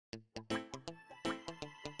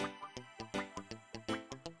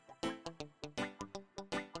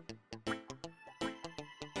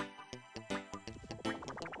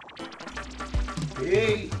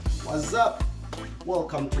Hey, what's up?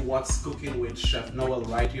 Welcome to What's Cooking with Chef Noel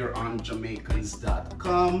right here on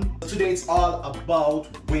jamaicansdotcom. Today it's all about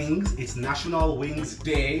wings. It's National Wings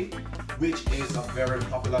Day, which is a very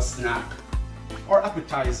popular snack or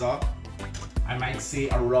appetizer, I might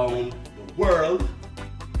say, around the world.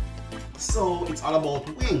 So it's all about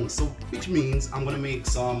wings, so which means I'm gonna make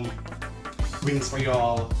some wings for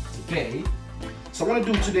y'all today. So what I'm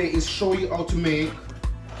gonna do today is show you how to make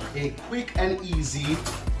a quick and easy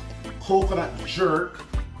coconut jerk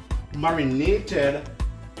marinated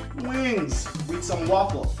wings with some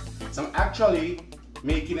waffle. So I'm actually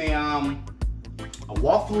making a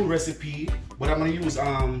waffle recipe, but I'm gonna use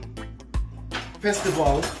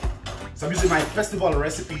festival. So I'm using my festival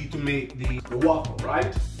recipe to make the waffle,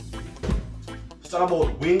 right? It's all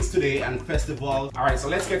about wings today and festival. All right, so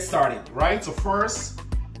let's get started, right? So first,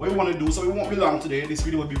 what we want to do, so it won't be long today, this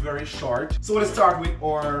video will be very short. So let's start with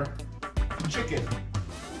our chicken.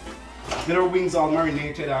 Get our wings all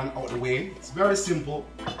marinated and out the way. It's very simple.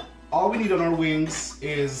 All we need on our wings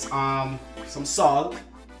is some salt.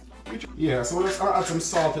 Yeah, so let's add some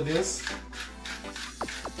salt to this.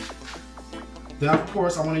 Then of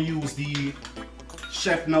course I'm going to use the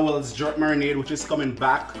Chef Noel's jerk marinade, which is coming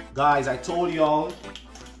back. Guys, I told y'all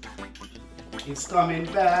it's coming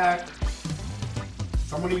back.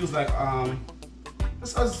 So I'm gonna use like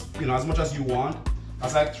just as you know, as much as you want.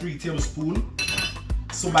 That's like 3 tablespoons.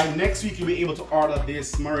 So by next week you'll be able to order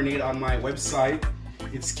this marinade on my website.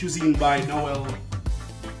 It's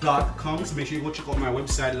cuisinebyknoel.com. So make sure you go check out my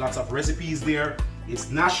website. Lots of recipes there. It's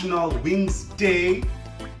National Wings Day,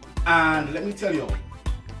 and let me tell you,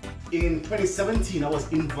 in 2017 I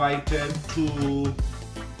was invited to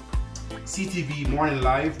CTV Morning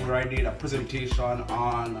Live, where I did a presentation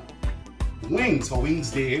on wings for Wings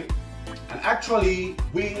Day. And actually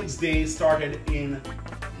Wings Day started in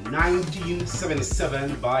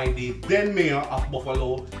 1977 by the then mayor of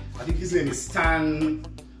Buffalo. I think his name is Stan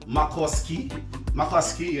McCoskey,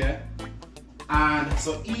 yeah. And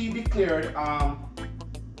so he declared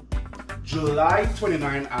July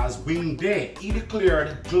 29 as Wing Day. He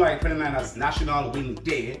declared July 29 as National Wing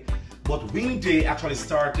Day, but Wing Day actually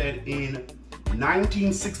started in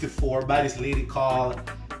 1964 by this lady called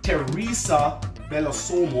Teresa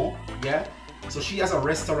Bellosomo, yeah. So she has a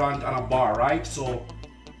restaurant and a bar, right? So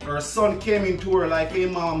her son came into her like, hey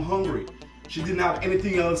mom, I'm hungry. She didn't have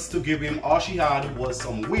anything else to give him. All she had was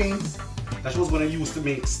some wings that she was going to use to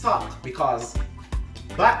make stock, because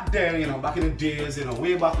back then, you know, back in the days, you know,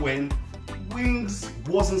 way back when, wings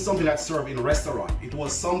wasn't something that served in a restaurant. It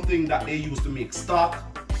was something that they used to make stock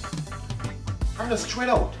and just straight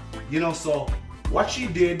out, you know. So what she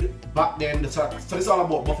did back then, so this is all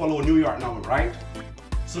about Buffalo, New York now, right?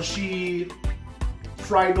 So she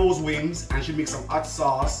fried those wings and she mixed some hot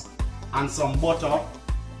sauce and some butter,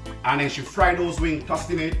 and then she fried those wings,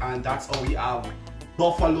 tossed in it, and that's how we have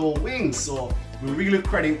Buffalo wings. So we really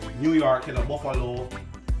credit New York and Buffalo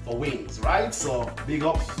for wings, right? So big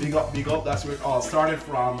up, big up, big up. That's where it all started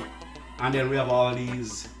from, and then we have all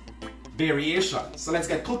these variations. So let's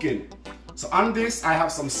get cooking. So on this I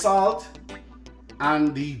have some salt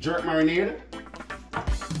and the jerk marinade.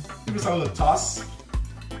 Give this a little toss.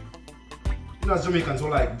 You know, as Jamaicans, we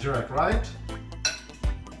like jerk, right?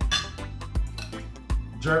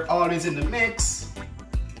 Jerk always in the mix.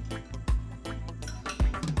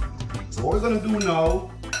 So what we're gonna do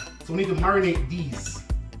now, so we need to marinate these.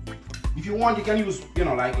 If you want, you can use, you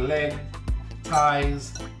know, like leg,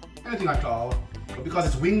 thighs, anything at all. But because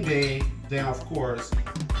it's Wing Day, then of course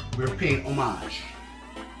we're paying homage,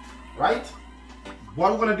 right?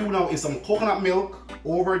 What we're gonna do now is some coconut milk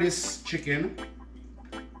over this chicken,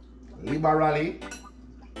 liberally.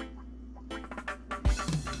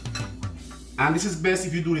 And this is best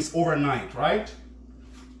if you do this overnight, right?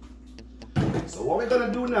 So what we're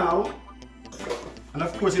gonna do now, and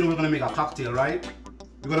of course, you know, we're gonna make a cocktail, right?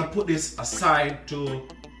 We're gonna put this aside to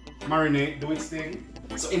marinate, do its thing.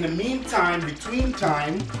 So in the meantime, between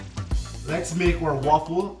time, let's make our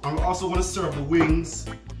waffle. And we're also gonna serve the wings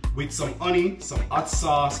with some honey, some hot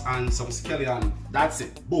sauce, and some scallion. That's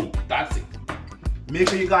it. Boom. That's it. Make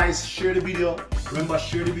sure you guys share the video. Remember,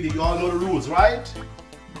 share the video. You all know the rules, right?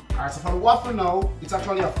 Alright, so for the waffle now, it's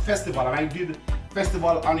actually a festival, and I did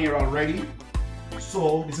festival on here already.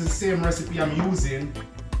 So this is the same recipe I'm using,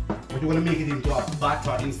 but you're gonna make it into a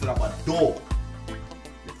batter instead of a dough.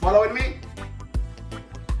 You following me?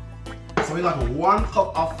 So we got 1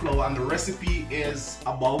 cup of flour, and the recipe is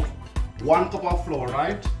about 1 cup of flour,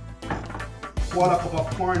 right? 1/4 cup of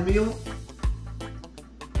cornmeal.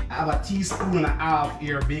 I have a teaspoon and a half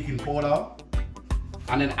here baking powder,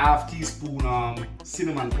 and then half teaspoon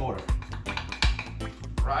cinnamon powder.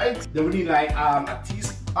 right? Then we need like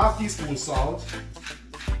half teaspoon salt.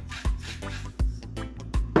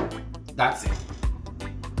 That's it.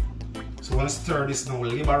 So we're gonna stir this now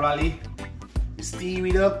liberally. We stir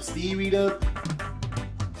it up, stir it up.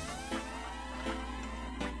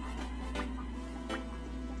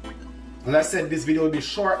 As I said, this video will be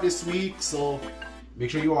short this week, so make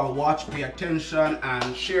sure you all watch, pay attention,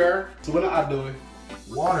 and share. So we're gonna add the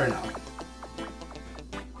water now.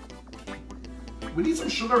 We need some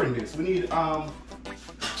sugar in this. We need a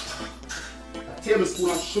tablespoon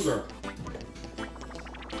of sugar.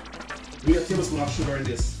 We need a tablespoon of sugar in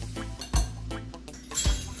this.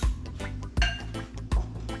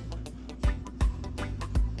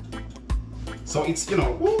 So it's, you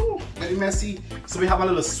know, woo, very messy. So we have a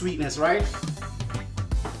little sweetness, right?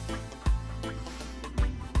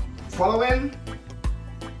 Following.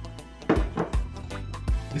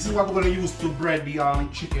 This is what we're going to use to bread the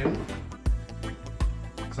chicken.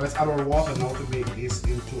 So let's add our water now to make this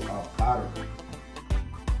into a batter.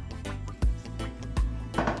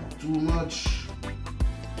 Too much.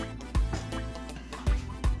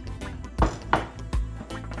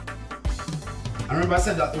 I remember I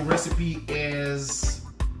said that the recipe is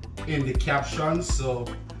in the caption, so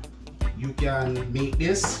you can make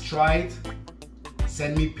this, try it,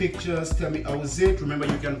 send me pictures, tell me how is it. Remember,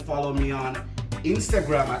 you can follow me on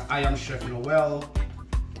Instagram at I am Chef Noel.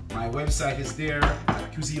 My website is there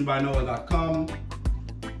at cuisinebynowell.com.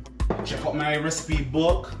 Check out my recipe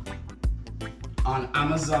book on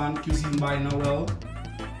Amazon, Cuisine by Noel.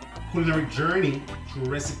 Culinary Journey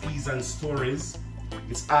Through Recipes and Stories.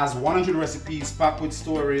 It has 100 recipes packed with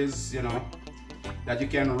stories, you know, that you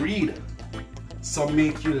can read. Some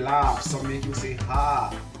make you laugh, some make you say,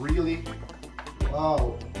 ha, really?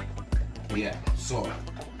 Wow. Yeah, so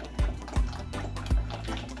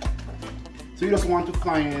you just want to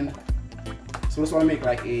find, so just want to make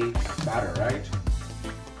like a batter, right?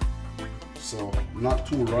 So not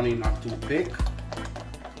too runny, not too thick.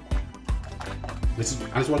 This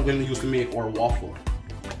is what we're going to use to make our waffle.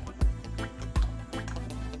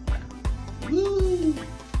 Woo.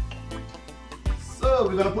 So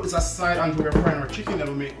we're going to put this aside until we're frying our chicken, then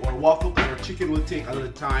we'll make our waffle, because our chicken will take a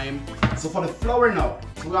little time. So for the flour now,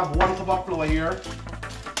 so we have 1 cup of flour here.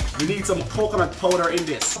 We need some coconut powder in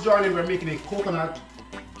this. Joining, we're making a coconut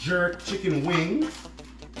jerk chicken wing,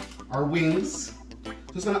 or wings.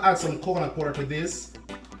 Just gonna add some coconut powder to this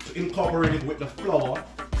to incorporate it with the flour.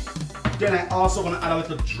 Then I also gonna add a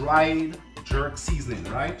little dried jerk seasoning,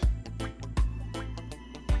 right?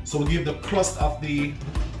 So we'll give the crust of the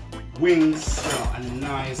wings, you know, a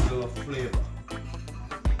nice little flavor.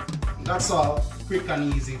 And that's all. Quick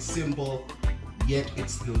and easy, simple, yet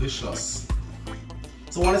it's delicious.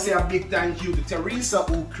 So I want to say a big thank you to Teresa,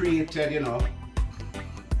 who created, you know,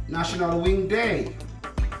 National Wing Day.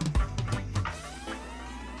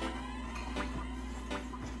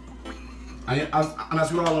 And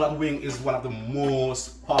as we all know, that wing is one of the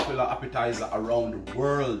most popular appetizer around the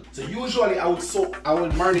world. So usually I would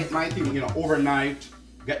marinate my thing, you know, overnight,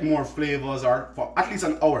 get more flavors, or for at least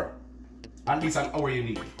an hour. At least an hour you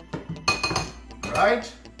need.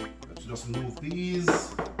 Right? Let's just move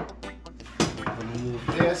these. Remove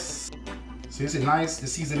this. So you see, nice, the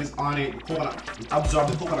season is on it, coconut, absorb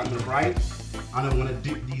the coconut milk, right? And I'm gonna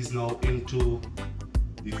dip these now into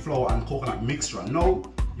the flour and coconut mixture. Now,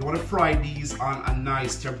 you wanna fry these on a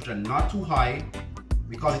nice temperature, not too high,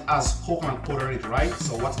 because it has coconut powder in it, right?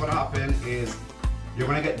 So what's gonna happen is you're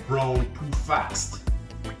gonna get brown too fast.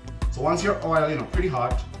 So once your oil, you know, pretty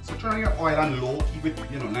hot, so turn your oil on low, keep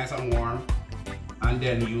it, you know, nice and warm, and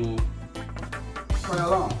then you fry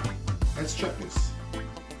along. Let's check this.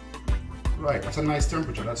 Right, that's a nice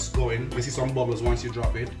temperature, that's going. You see some bubbles once you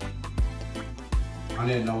drop it. And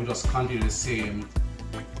then now we just continue the same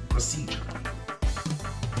procedure.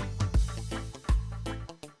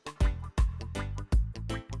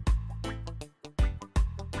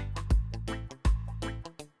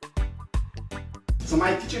 So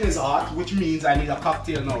my kitchen is hot, which means I need a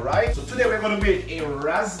cocktail now, right? So today we're gonna make a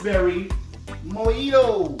raspberry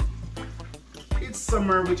mojito. It's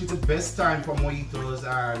summer, which is the best time for mojitos,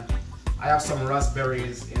 and I have some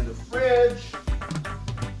raspberries in the fridge.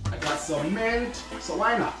 I got some mint, so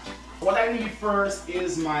why not? What I need first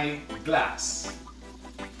is my glass.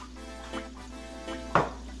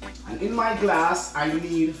 And in my glass, I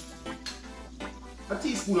need a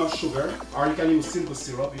teaspoon of sugar, or you can use simple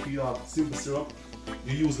syrup. If you have simple syrup,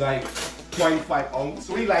 you use like 0.5 ounce.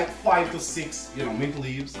 So we need like 5 to 6, you know, mint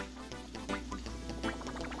leaves.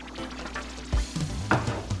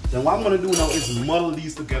 Then what I'm gonna do now is muddle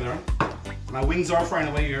these together. My wings are frying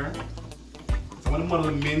away here. So I'm gonna muddle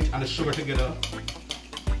the mint and the sugar together.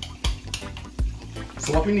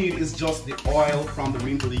 So what we need is just the oil from the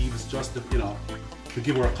mint leaves, just to, you know, to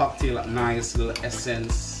give our cocktail a nice little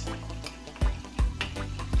essence.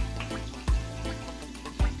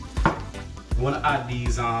 We want to add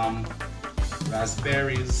these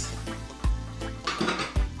raspberries.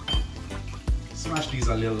 Smash these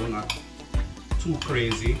a little, not too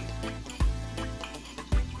crazy.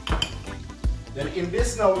 Then in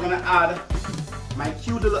this now we're gonna add my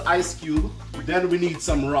cute little ice cube. Then we need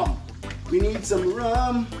some rum. We need some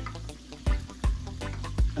rum.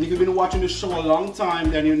 And if you've been watching the show a long time,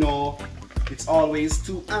 then you know it's always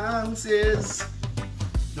 2 ounces.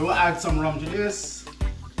 Then we'll add some rum to this.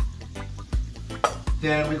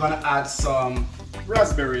 Then we're gonna add some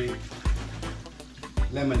raspberry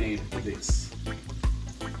lemonade to this.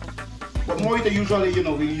 But Mojito usually, you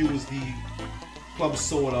know, we use the club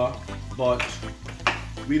soda, but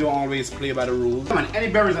we don't always play by the rules. And any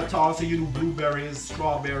berries at all, so you do blueberries,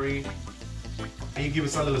 strawberry, and you give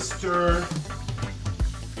us a little stir.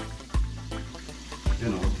 You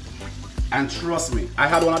know, and trust me, I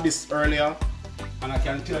had one of this earlier, and I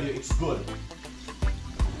can tell you it's good.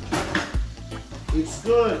 It's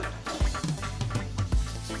good.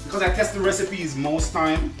 Because I test the recipes most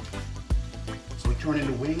time. So we turn in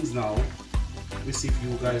the wings now. Let me see if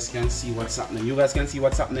you guys can see what's happening. You guys can see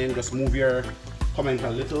what's happening. Just move your comment a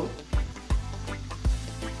little.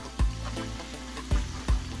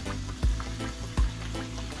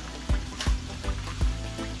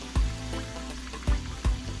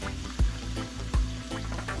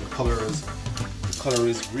 The color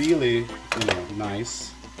is really, you know,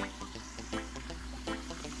 nice.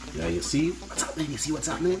 Yeah, you see what's happening? You see what's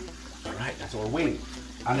happening? All right, that's our wing.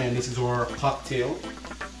 And then this is our cocktail.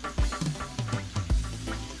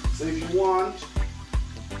 So if you want,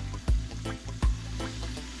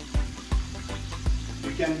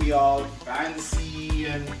 you can be all fancy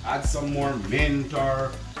and add some more mint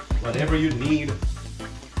or whatever you need.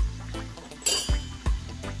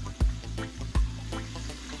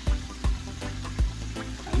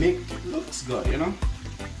 And make it looks good, you know?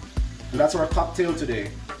 And that's our cocktail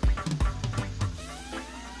today.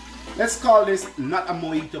 Let's call this not a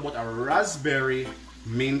mojito but a raspberry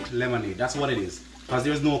mint lemonade. That's what it is. Because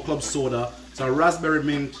there's no club soda. It's a raspberry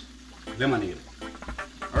mint lemonade.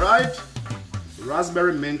 Alright?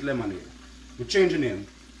 Raspberry mint lemonade. We change the name.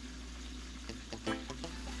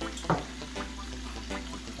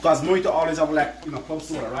 Because mojito always have like, you know, club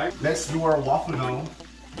soda, right? Let's do our waffle now.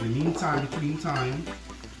 In the meantime, between time.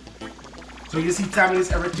 So you see timing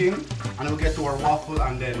is everything, and we'll get to our waffle,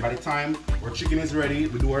 and then by the time our chicken is ready,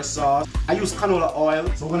 we do our sauce. I use canola oil,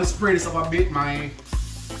 so we're gonna spray this up a bit, my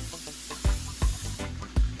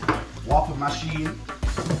waffle machine.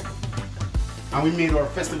 And we made our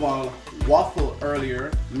Festival Waffle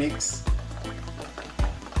earlier mix.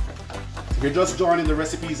 If you're just joining the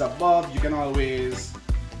recipes above, you can always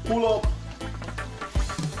pull up,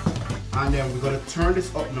 and then we're gonna turn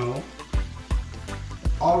this up now.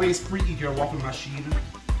 Always preheat your waffle machine,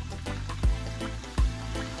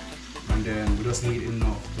 and then we just need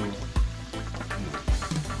enough to, you know.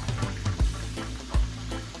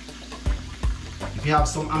 If you have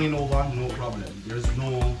some hanging over, no problem. There's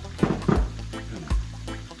no, you know,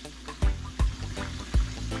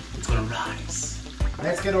 it's gonna rise.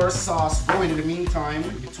 Let's get our sauce going in the meantime,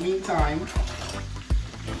 between time.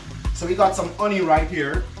 So we got some honey right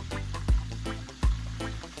here.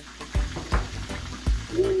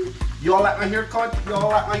 Y'all like my haircut? Y'all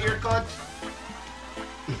like my haircut?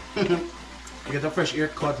 You get a fresh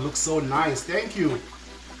haircut, looks so nice. Thank you.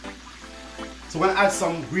 So we're gonna add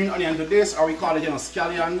some green onion to this, or we call it, you know,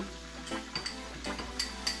 scallion.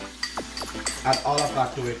 Add all of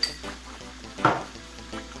that to it.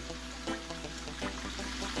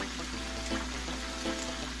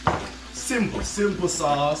 Simple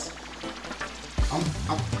sauce. I'm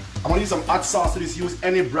gonna use some hot sauce to this. Use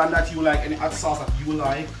any brand that you like, any hot sauce that you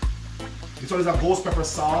like. This one is a ghost pepper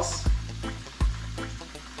sauce.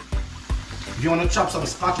 If you want to chop some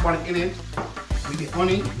Scotch bonnet in it with the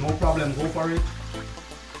honey, no problem, go for it.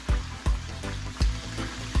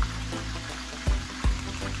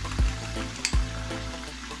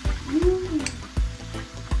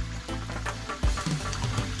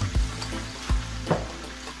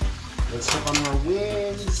 Let's check on our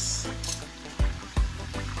wings.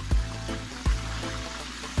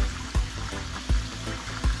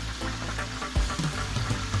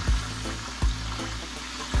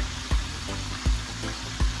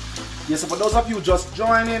 Yes, so for those of you just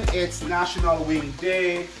joining, it's National Wing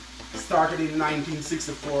Day. Started in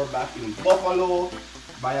 1964 back in Buffalo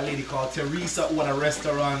by a lady called Teresa who had a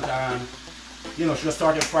restaurant, and you know, she just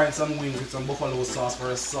started frying some wings with some buffalo sauce for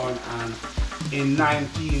her son, and in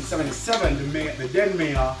 1977, the then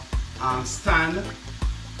mayor, Stan,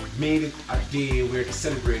 made it a day where to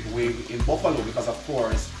celebrate wing in Buffalo because of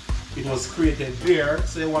course it was created there,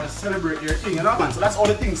 so they want to celebrate their thing, you know, man. So that's how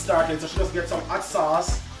the thing started. So she just get some hot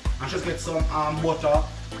sauce and she just get some butter,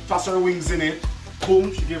 toss her wings in it,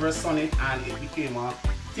 boom, she gave her son it, and it became a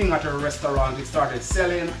thing at her restaurant. It started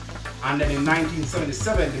selling, and then in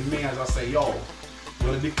 1977 the mayor just said, yo,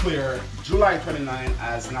 we'll declare July 29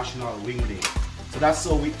 as National Wing Day. So that's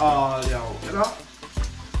how we all, you know.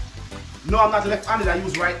 No, I'm not left-handed, I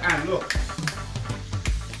use right hand, look.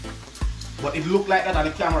 But it looked like that on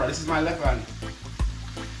the camera. This is my left hand.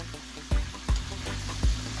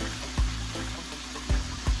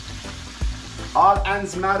 All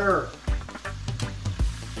hands matter.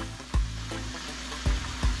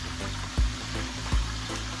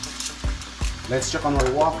 Let's check on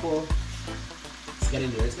our waffle. It's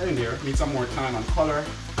getting there, it's getting there. Need some more time on color.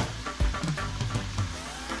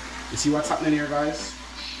 You see what's happening here, guys?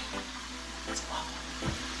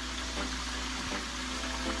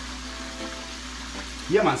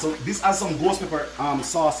 Yeah, man, so this has some ghost pepper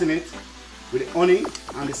sauce in it with the honey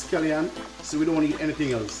and the scallion, so we don't need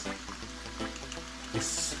anything else.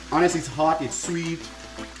 It's honestly, it's hot, it's sweet,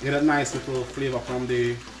 you get a nice little flavor from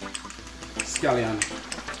the scallion.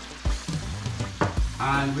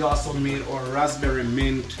 And we also made our raspberry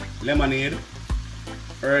mint lemonade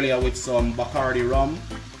earlier with some Bacardi rum,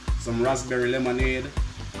 some raspberry lemonade,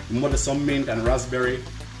 mother some mint and raspberry,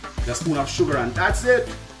 a spoon of sugar, and that's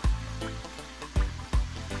it.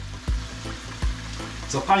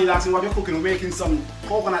 So Connie asking what you're cooking. We're making some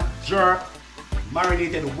coconut jerk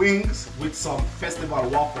marinated wings with some Festival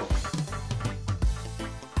Waffle.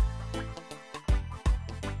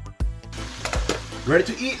 Ready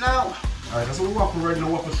to eat now? Alright, that's what we waffle ready now.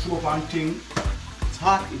 Waffle show up on thing. It's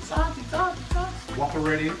hot, it's hot, it's hot, it's hot. Waffle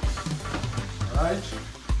ready. Alright.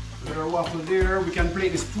 Got our waffle there. We can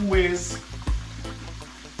plate this two ways.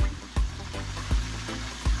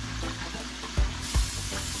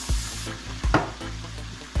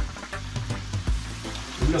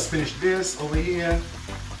 Just finish this over here,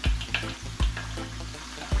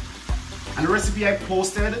 and the recipe I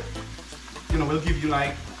posted, you know, will give you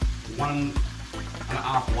like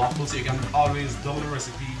 1.5 waffles, so you can always double the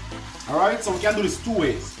recipe. All right, so we can do this two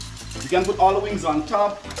ways. You can put all the wings on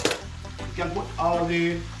top. You can put all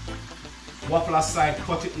the waffle aside,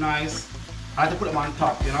 cut it nice. I like to put them on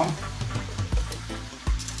top, you know.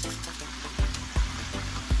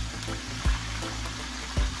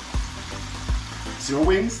 See your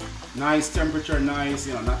wings, nice temperature, nice,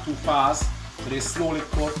 you know, not too fast, so they slowly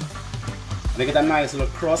cook. They get a nice little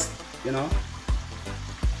crust, you know.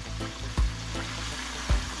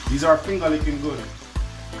 These are finger licking good.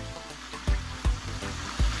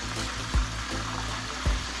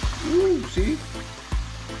 Ooh, see?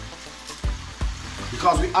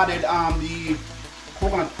 Because we added the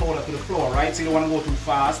coconut powder to the flour, right? So you don't want to go too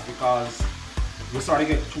fast because we start to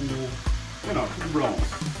get too, you know, too brown.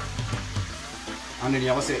 And then you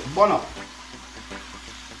have to say, burn up.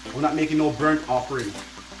 We're not making no burnt offering.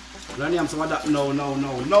 Then you have some of that, no,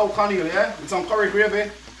 cornmeal, yeah? With some curry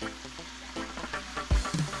gravy.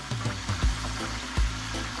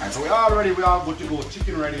 Alright, so we are ready, we are good to go.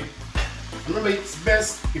 Chicken ready. Remember, it's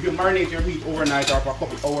best if you marinate your meat overnight or for a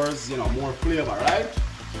couple hours, you know, more flavor, right?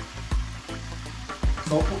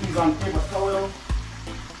 So put these on paper towel.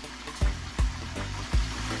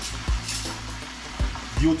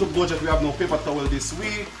 Due to budget, we have no paper towel this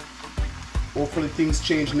week. Hopefully things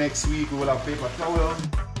change next week. We will have paper towel.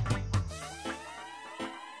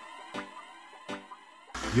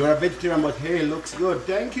 You're a vegetarian, but hey, looks good.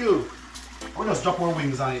 Thank you. We'll just drop our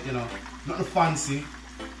wings on it, you know. Nothing fancy.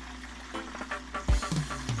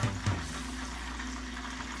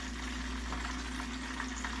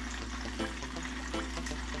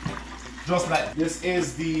 Just like this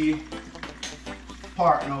is the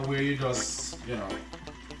part now where you just, you know,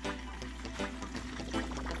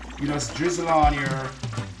 you just drizzle on your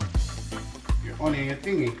onion, your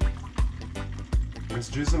thingy.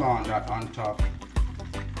 Just drizzle on that on top.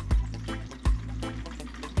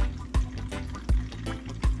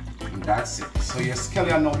 And that's it. So your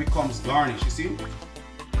scallion now becomes garnish, you see?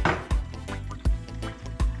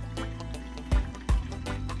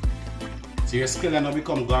 So your scallion now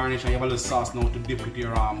become garnish, and you have a little sauce now to dip with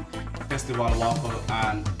your Festival Waffle.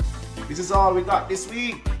 And this is all we got this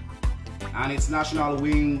week. And it's National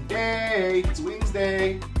Wing Day. It's Wings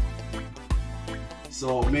Day.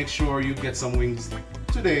 So make sure you get some wings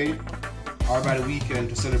today or by the weekend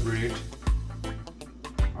to celebrate.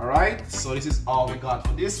 Alright, so this is all we got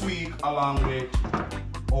for this week, along with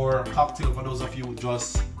our cocktail for those of you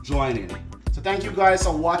just joining. So thank you guys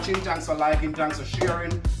for watching, thanks for liking, thanks for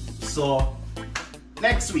sharing. So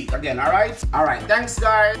next week again, alright? Alright, thanks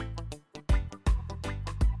guys.